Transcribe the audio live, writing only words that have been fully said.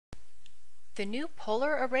The new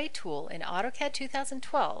Polar Array tool in AutoCAD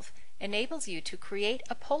 2012 enables you to create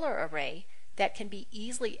a polar array that can be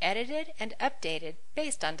easily edited and updated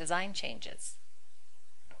based on design changes.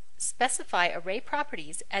 Specify array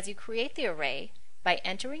properties as you create the array by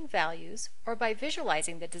entering values or by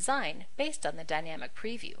visualizing the design based on the dynamic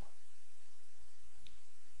preview.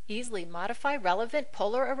 Easily modify relevant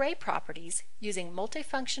polar array properties using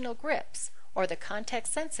multifunctional grips or the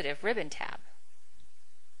context-sensitive ribbon tab.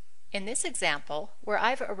 In this example, where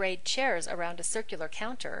I've arrayed chairs around a circular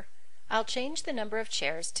counter, I'll change the number of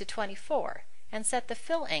chairs to 24 and set the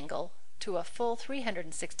fill angle to a full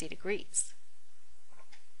 360 degrees.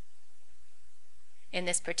 In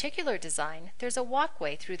this particular design, there's a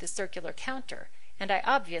walkway through the circular counter, and I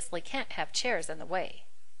obviously can't have chairs in the way.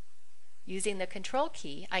 Using the Control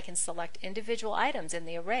key, I can select individual items in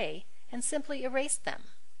the array and simply erase them.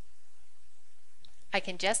 I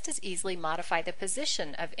can just as easily modify the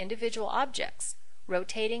position of individual objects,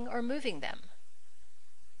 rotating or moving them.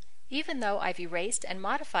 Even though I've erased and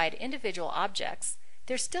modified individual objects,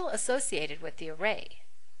 they're still associated with the array.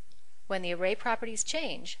 When the array properties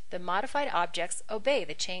change, the modified objects obey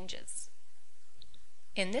the changes.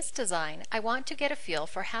 In this design, I want to get a feel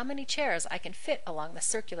for how many chairs I can fit along the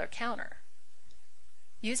circular counter.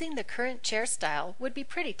 Using the current chair style would be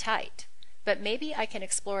pretty tight, but maybe I can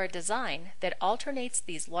explore a design that alternates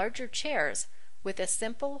these larger chairs with a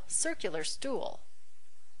simple circular stool.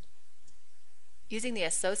 Using the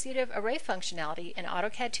associative array functionality in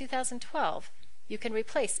AutoCAD 2012, you can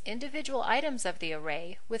replace individual items of the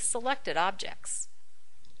array with selected objects.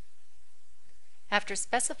 After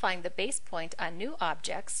specifying the base point on new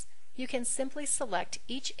objects, you can simply select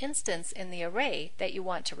each instance in the array that you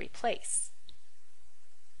want to replace.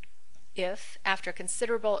 If, after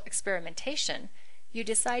considerable experimentation, you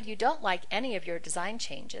decide you don't like any of your design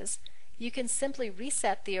changes, you can simply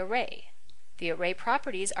reset the array. The array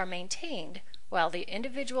properties are maintained while the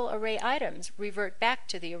individual array items revert back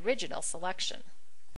to the original selection.